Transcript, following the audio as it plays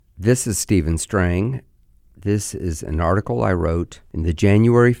This is Stephen Strang. This is an article I wrote in the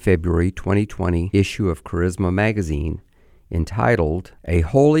January-February 2020 issue of Charisma magazine entitled, "A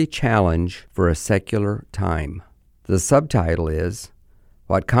Holy Challenge for a Secular Time." The subtitle is,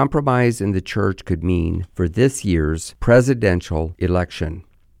 "What Compromise in the Church Could Mean for This Year's Presidential Election."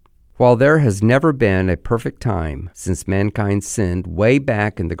 While there has never been a perfect time since mankind sinned way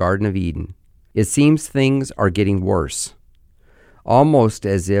back in the Garden of Eden, it seems things are getting worse. Almost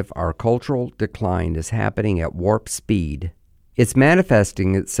as if our cultural decline is happening at warp speed. It's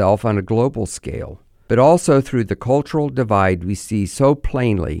manifesting itself on a global scale, but also through the cultural divide we see so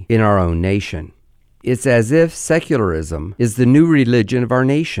plainly in our own nation. It's as if secularism is the new religion of our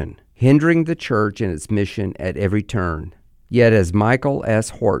nation, hindering the church in its mission at every turn. Yet as Michael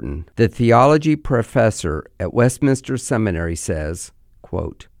S. Horton, the theology professor at Westminster Seminary says,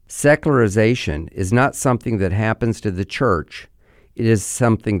 quote, "Secularization is not something that happens to the church. It is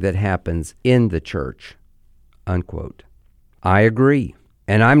something that happens in the church," unquote. I agree,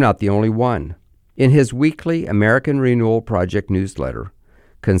 and I'm not the only one. In his weekly American Renewal Project newsletter,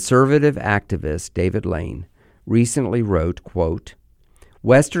 conservative activist David Lane recently wrote, quote,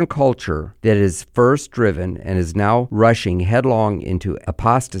 "Western culture that is first driven and is now rushing headlong into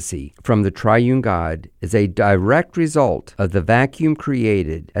apostasy from the triune God is a direct result of the vacuum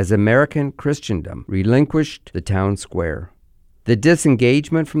created as American Christendom relinquished the town square. The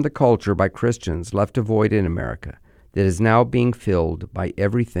disengagement from the culture by Christians left a void in America that is now being filled by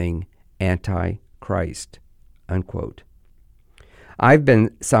everything anti-Christ," unquote. I've been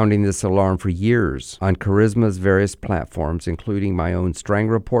sounding this alarm for years on Charisma's various platforms, including my own Strang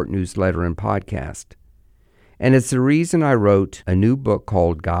Report newsletter and podcast. And it's the reason I wrote a new book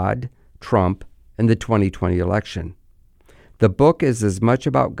called God, Trump, and the 2020 Election. The book is as much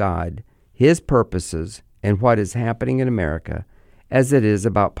about God, His purposes, and what is happening in America as it is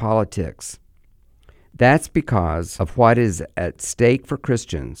about politics. That's because of what is at stake for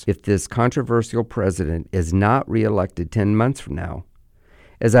Christians if this controversial president is not reelected 10 months from now.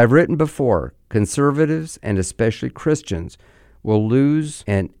 As I've written before, conservatives and especially Christians will lose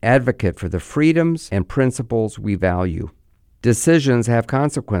an advocate for the freedoms and principles we value. Decisions have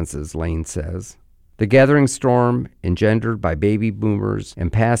consequences, Lane says. The gathering storm, engendered by baby boomers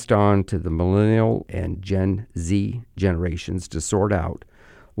and passed on to the millennial and Gen Z generations to sort out,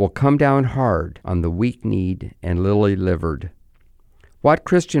 will come down hard on the weak-kneed and lily-livered. What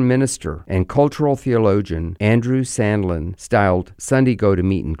Christian minister and cultural theologian Andrew Sandlin styled Sunday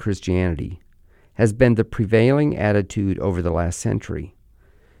go-to-meeting Christianity has been the prevailing attitude over the last century.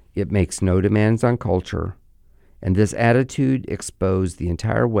 It makes no demands on culture, and this attitude exposed the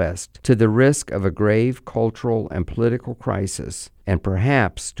entire West to the risk of a grave cultural and political crisis, and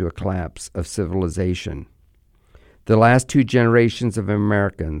perhaps to a collapse of civilization. The last two generations of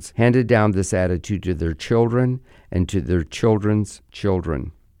Americans handed down this attitude to their children and to their children's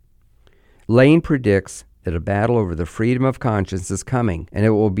children. Lane predicts that a battle over the freedom of conscience is coming, and it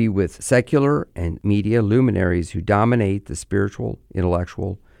will be with secular and media luminaries who dominate the spiritual,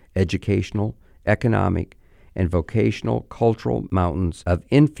 intellectual, educational, economic, and vocational cultural mountains of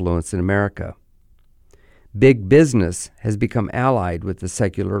influence in America. Big business has become allied with the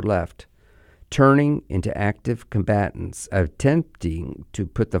secular left, turning into active combatants, attempting to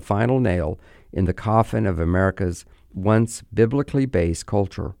put the final nail in the coffin of America's once biblically based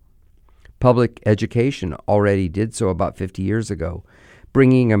culture. Public education already did so about 50 years ago,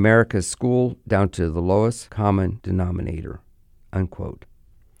 bringing America's school down to the lowest common denominator," unquote.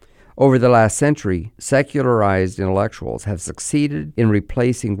 Over the last century, secularized intellectuals have succeeded in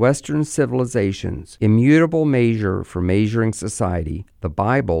replacing Western civilization's immutable measure for measuring society, the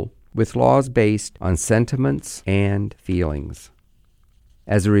Bible, with laws based on sentiments and feelings.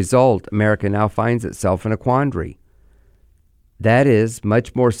 As a result, America now finds itself in a quandary. That is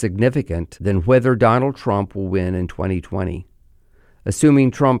much more significant than whether Donald Trump will win in 2020.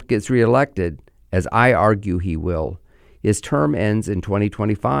 Assuming Trump gets reelected, as I argue he will, his term ends in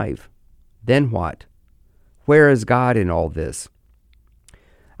 2025. Then what? Where is God in all this?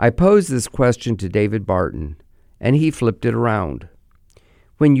 I posed this question to David Barton, and he flipped it around.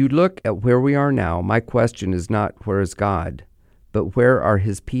 When you look at where we are now, my question is not where is God, but where are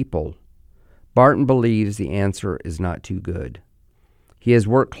His people? Barton believes the answer is not too good. He has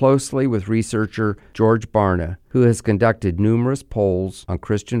worked closely with researcher George Barna, who has conducted numerous polls on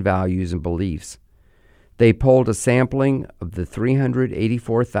Christian values and beliefs. They polled a sampling of the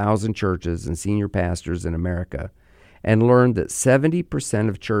 384,000 churches and senior pastors in America and learned that 70%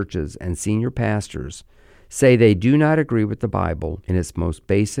 of churches and senior pastors say they do not agree with the Bible in its most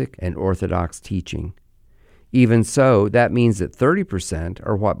basic and orthodox teaching. Even so, that means that 30%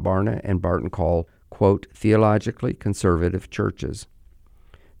 are what Barna and Barton call, quote, theologically conservative churches.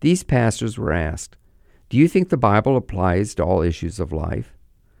 These pastors were asked, "Do you think the Bible applies to all issues of life?"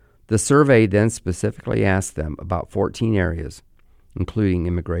 The survey then specifically asked them about 14 areas, including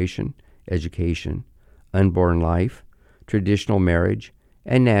immigration, education, unborn life, traditional marriage,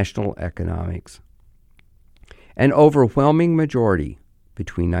 and national economics. An overwhelming majority,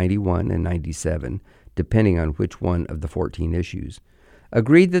 between 91 and 97, depending on which one of the 14 issues,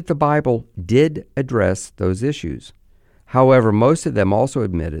 agreed that the Bible did address those issues. However, most of them also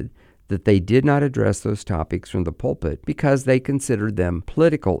admitted that they did not address those topics from the pulpit because they considered them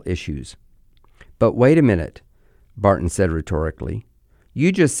political issues. "But wait a minute," Barton said rhetorically.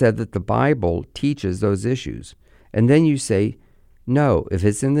 "You just said that the Bible teaches those issues, and then you say, no, if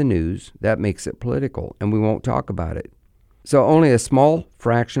it's in the news, that makes it political, and we won't talk about it." So only a small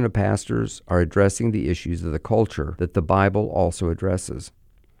fraction of pastors are addressing the issues of the culture that the Bible also addresses.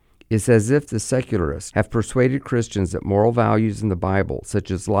 It's as if the secularists have persuaded Christians that moral values in the Bible,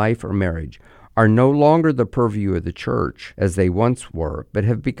 such as life or marriage, are no longer the purview of the church as they once were, but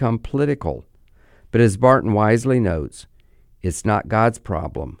have become political. But as Barton wisely notes, it's not God's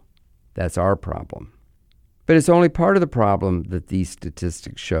problem. That's our problem. But it's only part of the problem that these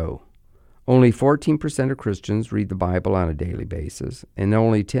statistics show. Only 14% of Christians read the Bible on a daily basis, and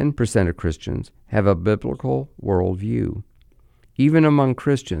only 10% of Christians have a biblical worldview. Even among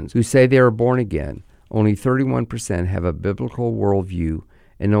Christians who say they are born again, only 31% have a biblical worldview,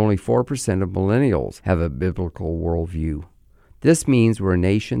 and only 4% of millennials have a biblical worldview. This means we're a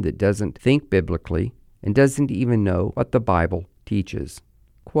nation that doesn't think biblically and doesn't even know what the Bible teaches.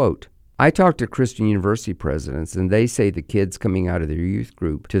 Quote, "I talk to Christian university presidents, and they say the kids coming out of their youth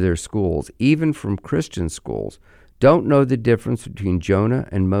group to their schools, even from Christian schools, don't know the difference between Jonah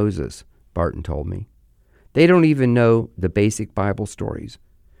and Moses," Barton told me. "They don't even know the basic Bible stories.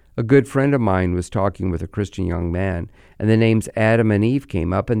 A good friend of mine was talking with a Christian young man, and the names Adam and Eve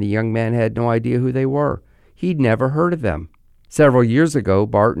came up, and the young man had no idea who they were. He'd never heard of them." Several years ago,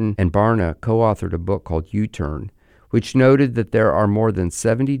 Barton and Barna co-authored a book called U-Turn, which noted that there are more than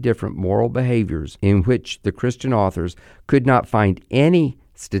 70 different moral behaviors in which the Christian authors could not find any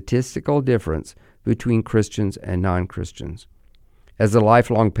statistical difference between Christians and non-Christians. As a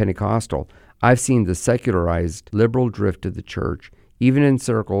lifelong Pentecostal, I've seen the secularized liberal drift of the church, even in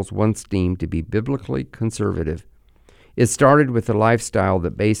circles once deemed to be biblically conservative. It started with a lifestyle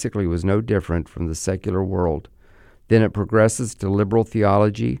that basically was no different from the secular world. Then it progresses to liberal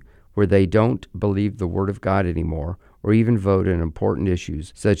theology, where they don't believe the Word of God anymore, or even vote on important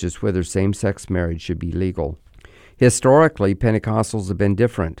issues, such as whether same-sex marriage should be legal. Historically, Pentecostals have been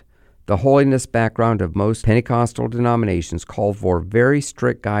different. The holiness background of most Pentecostal denominations called for very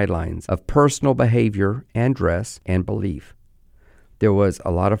strict guidelines of personal behavior and dress and belief. There was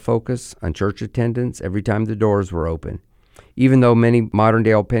a lot of focus on church attendance every time the doors were open. Even though many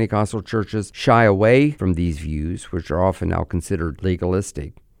modern-day Pentecostal churches shy away from these views, which are often now considered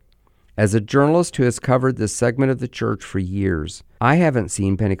legalistic. As a journalist who has covered this segment of the church for years, I haven't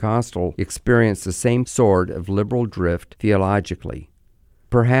seen Pentecostal experience the same sort of liberal drift theologically.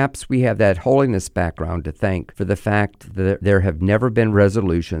 Perhaps we have that holiness background to thank for the fact that there have never been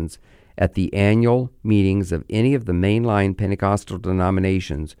resolutions at the annual meetings of any of the mainline Pentecostal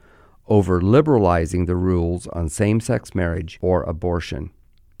denominations over liberalizing the rules on same-sex marriage or abortion.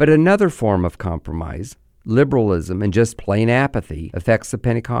 But another form of compromise, liberalism and just plain apathy, affects the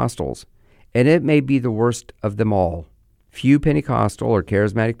Pentecostals, and it may be the worst of them all. Few Pentecostal or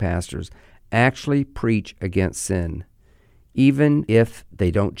charismatic pastors actually preach against sin, even if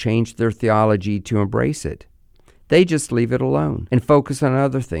they don't change their theology to embrace it. They just leave it alone and focus on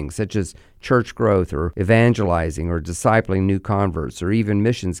other things such as church growth or evangelizing or discipling new converts or even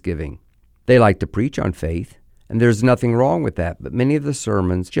missions giving. They like to preach on faith, and there's nothing wrong with that, but many of the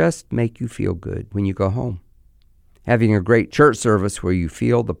sermons just make you feel good when you go home. Having a great church service where you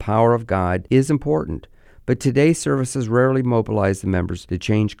feel the power of God is important, but today's services rarely mobilize the members to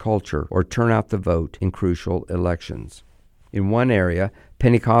change culture or turn out the vote in crucial elections. In one area,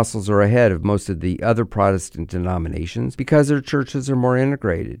 Pentecostals are ahead of most of the other Protestant denominations because their churches are more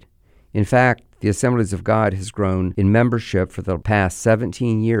integrated. In fact, the Assemblies of God has grown in membership for the past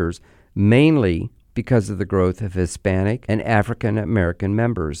 17 years, mainly because of the growth of Hispanic and African American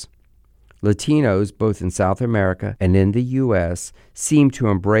members. Latinos, both in South America and in the U.S., seem to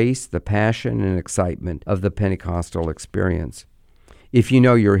embrace the passion and excitement of the Pentecostal experience. If you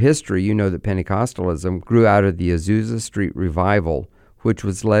know your history, you know that Pentecostalism grew out of the Azusa Street Revival, which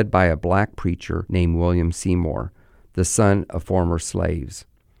was led by a black preacher named William Seymour, the son of former slaves.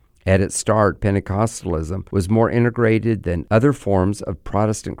 At its start, Pentecostalism was more integrated than other forms of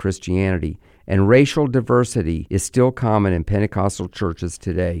Protestant Christianity, and racial diversity is still common in Pentecostal churches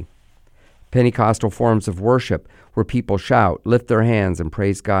today. Pentecostal forms of worship where people shout, lift their hands, and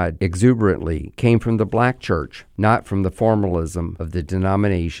praise God exuberantly came from the black church, not from the formalism of the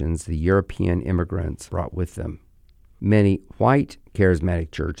denominations the European immigrants brought with them. Many white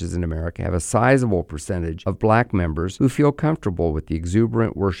charismatic churches in America have a sizable percentage of black members who feel comfortable with the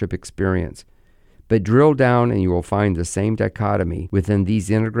exuberant worship experience. But drill down and you will find the same dichotomy within these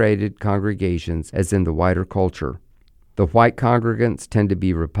integrated congregations as in the wider culture. The white congregants tend to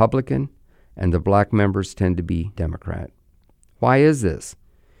be Republican, and the black members tend to be Democrat. Why is this?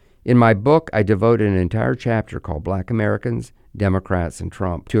 In my book, I devoted an entire chapter called Black Americans, Democrats, and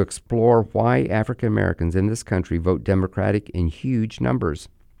Trump to explore why African Americans in this country vote Democratic in huge numbers.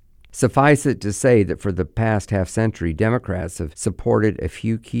 Suffice it to say that for the past half-century, Democrats have supported a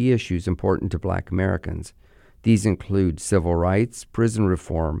few key issues important to black Americans. These include civil rights, prison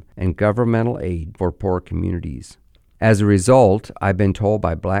reform, and governmental aid for poor communities. As a result, I've been told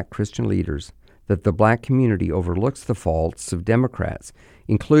by black Christian leaders that the black community overlooks the faults of Democrats,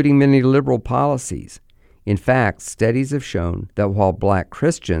 including many liberal policies. In fact, studies have shown that while black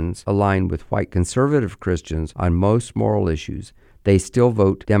Christians align with white conservative Christians on most moral issues, they still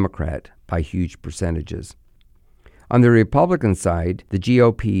vote Democrat by huge percentages. On the Republican side, the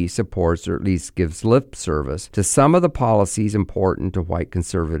GOP supports or at least gives lip service to some of the policies important to white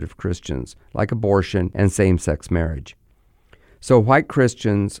conservative Christians, like abortion and same-sex marriage. So white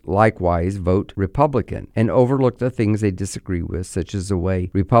Christians likewise vote Republican and overlook the things they disagree with, such as the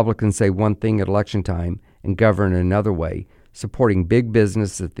way Republicans say one thing at election time and govern another way, supporting big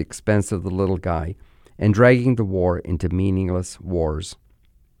business at the expense of the little guy, and dragging the war into meaningless wars.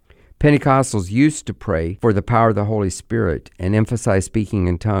 Pentecostals used to pray for the power of the Holy Spirit and emphasize speaking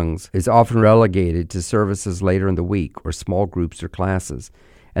in tongues is often relegated to services later in the week or small groups or classes.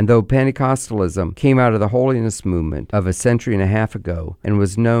 And though Pentecostalism came out of the holiness movement of a century and a half ago and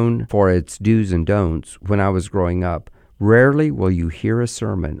was known for its do's and don'ts when I was growing up, rarely will you hear a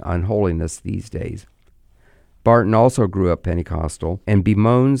sermon on holiness these days. Barton also grew up Pentecostal and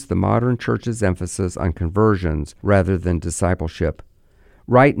bemoans the modern church's emphasis on conversions rather than discipleship.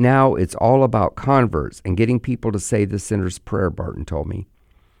 Right now, it's all about converts and getting people to say the sinner's prayer, Barton told me.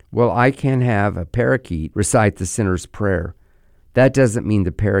 Well, I can have a parakeet recite the sinner's prayer. That doesn't mean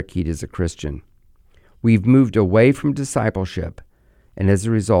the parakeet is a Christian. We've moved away from discipleship, and as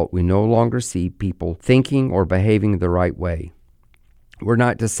a result, we no longer see people thinking or behaving the right way. We're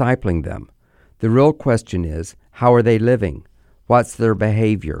not discipling them. The real question is, how are they living? What's their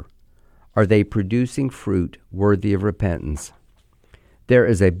behavior? Are they producing fruit worthy of repentance? There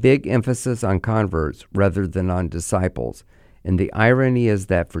is a big emphasis on converts rather than on disciples, and the irony is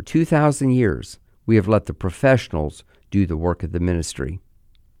that for 2,000 years, we have let the professionals do the work of the ministry.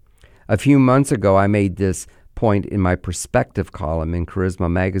 A few months ago, I made this point in my perspective column in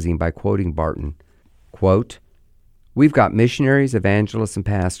Charisma magazine by quoting Barton. Quote, "We've got missionaries, evangelists, and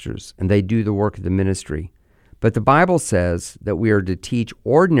pastors, and they do the work of the ministry. But the Bible says that we are to teach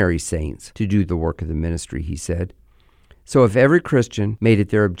ordinary saints to do the work of the ministry," he said. So if every Christian made it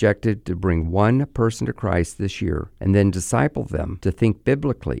their objective to bring one person to Christ this year and then disciple them to think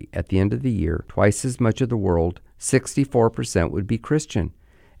biblically at the end of the year, twice as much of the world, 64%, would be Christian.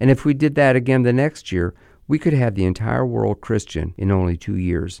 And if we did that again the next year, we could have the entire world Christian in only 2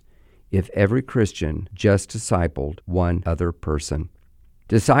 years, if every Christian just discipled one other person.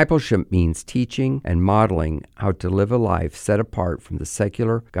 Discipleship means teaching and modeling how to live a life set apart from the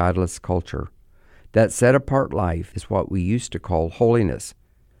secular, godless culture. That set-apart life is what we used to call holiness.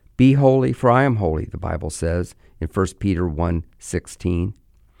 Be holy, for I am holy, the Bible says in 1 Peter 1:16.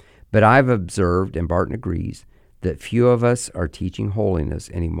 But I've observed, and Barton agrees, that few of us are teaching holiness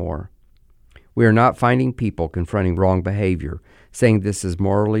anymore. We are not finding people confronting wrong behavior, saying this is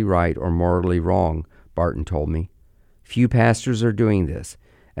morally right or morally wrong, Barton told me. Few pastors are doing this,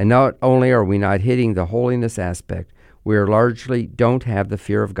 and not only are we not hitting the holiness aspect, we largely don't have the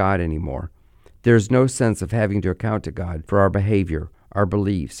fear of God anymore. There's no sense of having to account to God for our behavior, our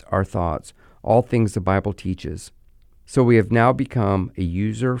beliefs, our thoughts, all things the Bible teaches. So we have now become a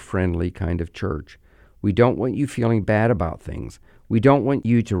user-friendly kind of church. We don't want you feeling bad about things. We don't want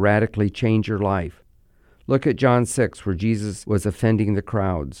you to radically change your life. Look at John 6, where Jesus was offending the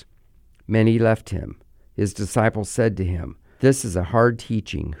crowds. Many left him. His disciples said to him, "This is a hard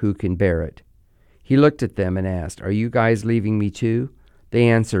teaching. Who can bear it?" He looked at them and asked, "Are you guys leaving me too?" They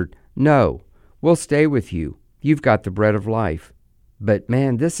answered, "No. We'll stay with you. You've got the bread of life. But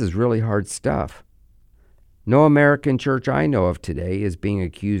man, this is really hard stuff." No American church I know of today is being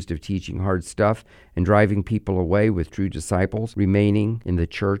accused of teaching hard stuff and driving people away with true disciples remaining in the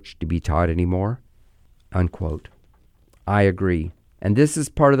church to be taught anymore." Unquote. I agree. And this is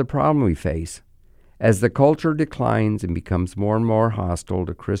part of the problem we face. As the culture declines and becomes more and more hostile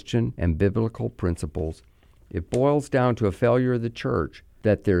to Christian and biblical principles, it boils down to a failure of the church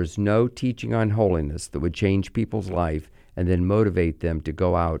that there's no teaching on holiness that would change people's life and then motivate them to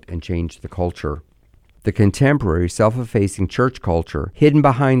go out and change the culture. The contemporary, self-effacing church culture, hidden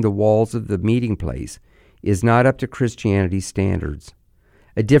behind the walls of the meeting place, is not up to Christianity's standards.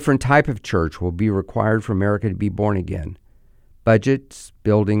 A different type of church will be required for America to be born again. Budgets,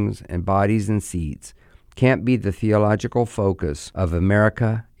 buildings, and bodies and seats can't be the theological focus of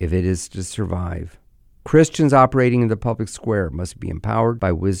America if it is to survive. Christians operating in the public square must be empowered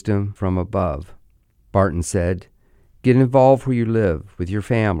by wisdom from above. Barton said, "Get involved where you live, with your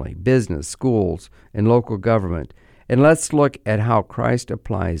family, business, schools, and local government, and let's look at how Christ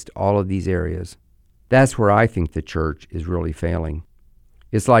applies to all of these areas." That's where I think the church is really failing.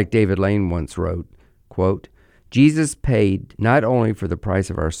 It's like David Lane once wrote, quote, "Jesus paid not only for the price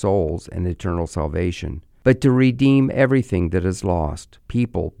of our souls and eternal salvation, but to redeem everything that is lost,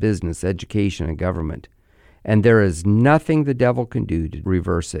 people, business, education, and government. And there is nothing the devil can do to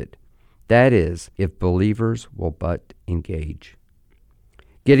reverse it. That is, if believers will but engage."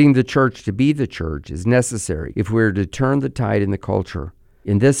 Getting the church to be the church is necessary if we are to turn the tide in the culture.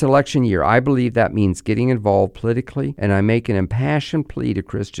 In this election year, I believe that means getting involved politically, and I make an impassioned plea to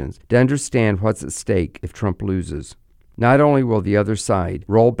Christians to understand what's at stake if Trump loses. Not only will the other side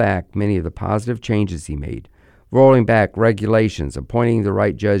roll back many of the positive changes he made, rolling back regulations, appointing the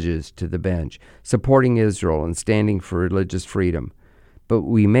right judges to the bench, supporting Israel, and standing for religious freedom, but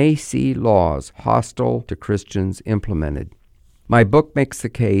we may see laws hostile to Christians implemented. My book makes the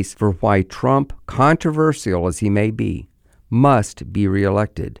case for why Trump, controversial as he may be, must be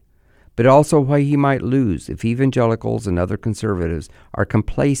reelected, but also why he might lose if evangelicals and other conservatives are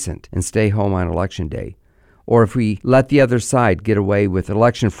complacent and stay home on Election Day, or if we let the other side get away with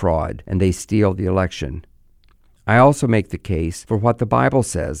election fraud and they steal the election. I also make the case for what the Bible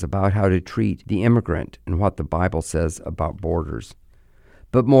says about how to treat the immigrant and what the Bible says about borders.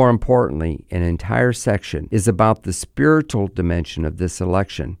 But more importantly, an entire section is about the spiritual dimension of this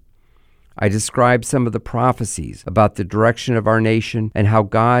election. I describe some of the prophecies about the direction of our nation and how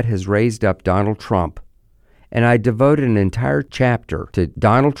God has raised up Donald Trump. And I devoted an entire chapter to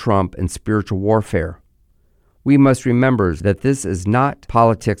Donald Trump and spiritual warfare. We must remember that this is not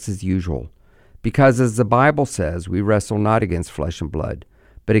politics as usual, because as the Bible says, we wrestle not against flesh and blood,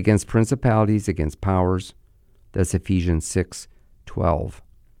 but against principalities, against powers. That's Ephesians 6:12.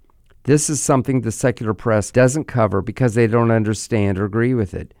 This is something the secular press doesn't cover because they don't understand or agree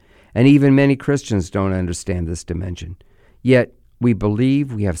with it. And even many Christians don't understand this dimension. Yet, we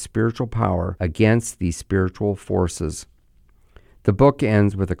believe we have spiritual power against these spiritual forces. The book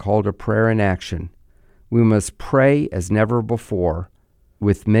ends with a call to prayer and action. We must pray as never before,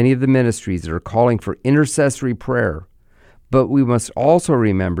 with many of the ministries that are calling for intercessory prayer. But we must also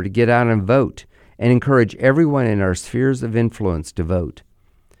remember to get out and vote and encourage everyone in our spheres of influence to vote.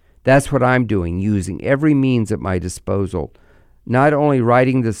 That's what I'm doing, using every means at my disposal. Not only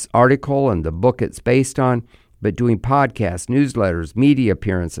writing this article and the book it's based on, but doing podcasts, newsletters, media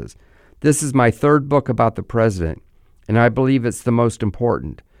appearances. This is my third book about the president, and I believe it's the most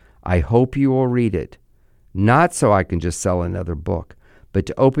important. I hope you will read it, not so I can just sell another book, but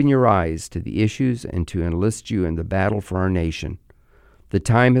to open your eyes to the issues and to enlist you in the battle for our nation. The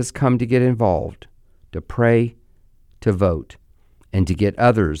time has come to get involved, to pray, to vote, and to get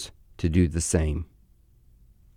others to do the same.